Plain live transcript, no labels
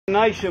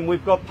nation.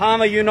 We've got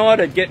Palmer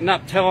United getting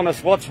up telling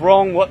us what's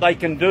wrong, what they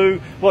can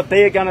do, what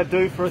they're going to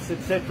do for us,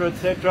 etc,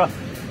 etc.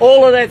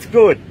 All of that's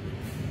good,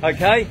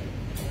 okay?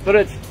 But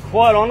it's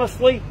quite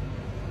honestly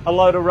a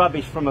load of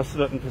rubbish from a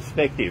certain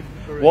perspective.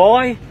 Correct.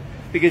 Why?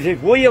 Because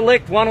if we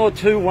elect one or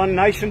two One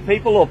Nation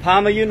people or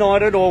Palmer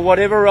United or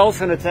whatever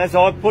else, and it's as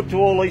I've put to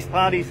all these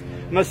parties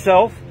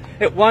myself,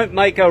 it won't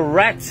make a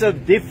rat's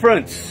of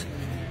difference.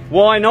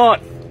 Why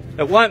not?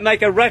 It won't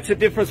make a rat's of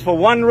difference for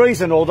one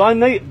reason, although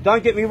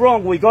don't get me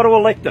wrong, we've got to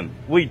elect them.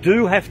 We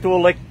do have to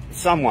elect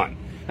someone,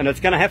 and it's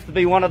going to have to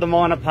be one of the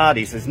minor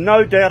parties. There's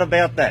no doubt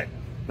about that,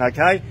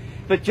 okay?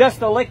 But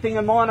just electing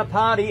a minor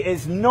party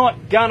is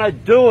not going to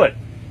do it.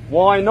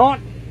 Why not?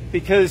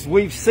 Because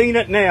we've seen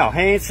it now.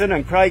 Hanson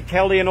and Craig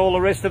Kelly and all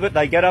the rest of it,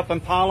 they get up in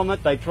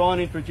Parliament, they try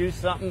and introduce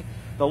something.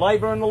 The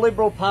Labor and the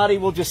Liberal Party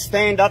will just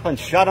stand up and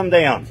shut them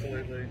down.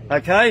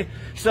 Okay?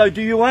 So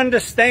do you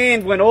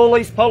understand when all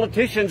these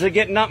politicians are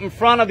getting up in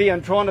front of you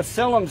and trying to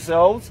sell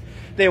themselves,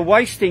 they're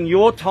wasting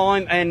your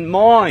time and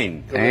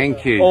mine.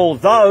 Thank you.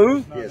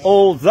 Although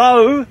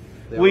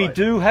we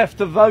do have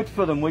to vote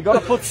for them. We've got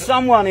to put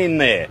someone in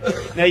there.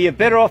 Now, you're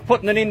better off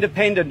putting an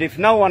independent, if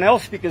no one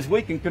else, because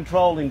we can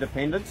control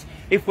independents.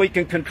 If we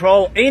can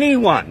control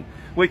anyone,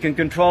 we can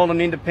control an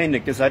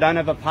independent, because they don't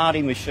have a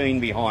party machine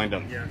behind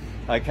them. Yeah.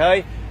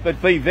 Okay?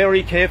 But be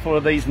very careful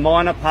of these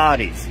minor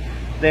parties.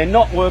 They're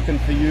not working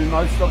for you,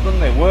 most of them.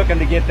 They're working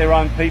to get their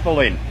own people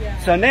in. Yeah.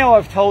 So now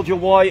I've told you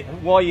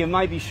why you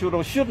maybe should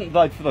or shouldn't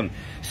vote for them.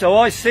 So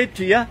I said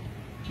to you,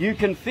 you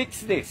can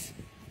fix this.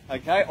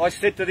 Okay, I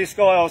said to this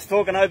guy I was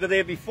talking over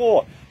there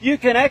before, you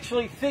can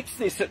actually fix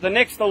this at the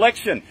next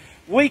election.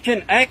 We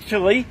can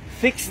actually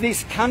fix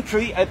this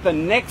country at the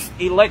next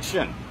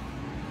election.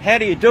 How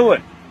do you do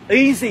it?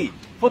 Easy.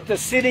 Put the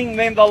sitting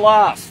member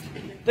last.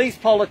 These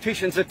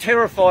politicians are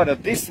terrified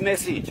of this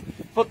message.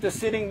 Put the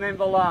sitting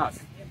member last.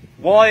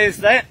 Why is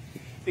that?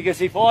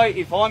 Because if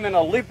I'm in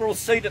a Liberal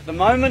seat at the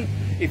moment,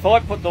 if I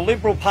put the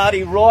Liberal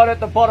Party right at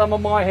the bottom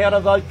of my how to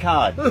vote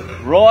card,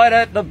 right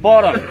at the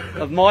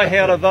bottom of my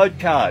how to vote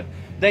card,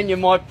 then you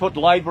might put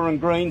Labor and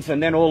Greens,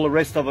 and then all the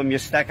rest of them, you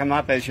stack them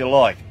up as you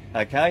like,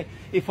 okay?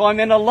 If I'm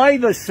in a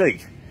Labor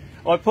seat,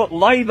 I put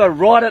Labor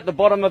right at the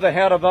bottom of the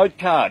how to vote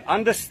card.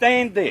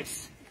 Understand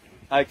this,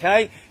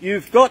 okay?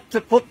 You've got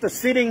to put the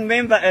sitting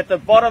member at the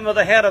bottom of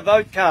the how to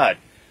vote card.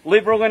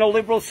 Liberal in a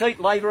Liberal seat,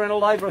 Labor in a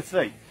Labor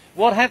seat.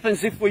 What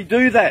happens if we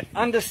do that?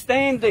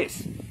 Understand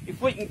this.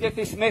 If we can get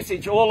this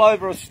message all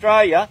over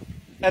Australia,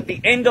 at the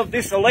end of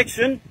this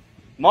election,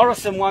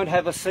 Morrison won't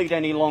have a seat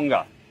any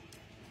longer.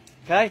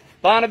 Okay?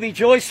 Barnaby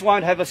Joyce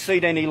won't have a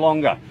seat any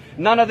longer.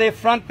 None of their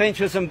front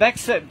benchers and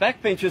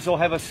back benchers will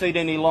have a seat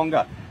any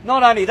longer.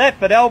 Not only that,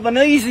 but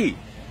Albanese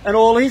and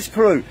all his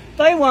crew,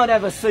 they won't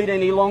have a seat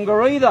any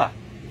longer either.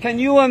 Can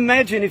you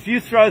imagine if you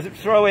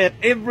throw out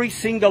every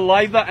single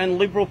Labor and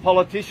Liberal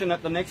politician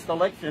at the next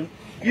election?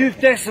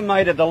 You've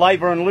decimated the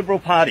Labor and Liberal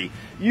Party.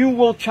 You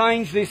will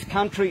change this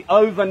country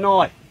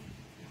overnight.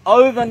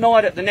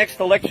 Overnight at the next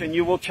election,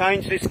 you will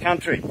change this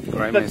country.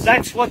 Great but message.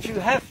 That's what you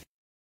have.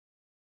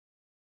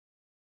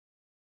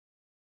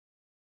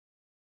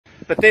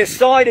 But there's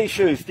side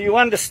issues. Do you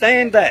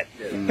understand that?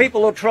 Yeah.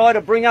 People will try to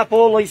bring up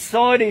all these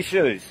side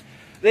issues.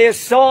 There's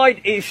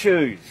side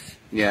issues.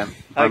 Yeah.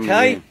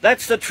 Okay?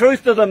 That's the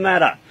truth of the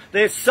matter.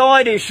 There's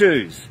side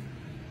issues.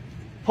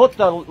 Put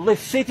the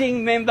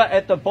sitting member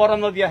at the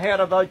bottom of your how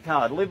to vote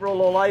card,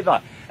 Liberal or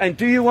Labor. And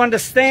do you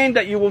understand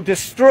that you will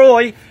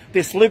destroy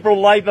this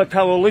Liberal-Labor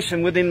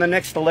coalition within the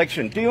next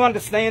election? Do you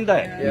understand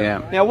that?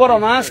 Yeah. Now what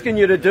I'm asking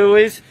you to do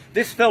is,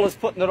 this fella's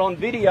putting it on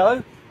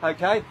video,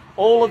 okay?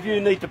 All of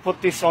you need to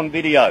put this on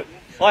video.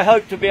 I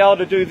hope to be able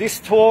to do this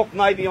talk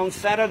maybe on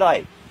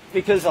Saturday,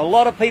 because a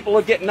lot of people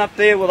are getting up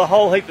there with a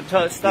whole heap of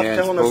stuff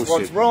telling us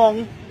what's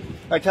wrong.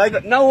 Okay,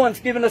 but no one's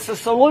given us a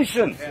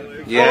solution.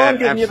 Yeah, well, I'm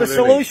giving you the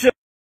solution.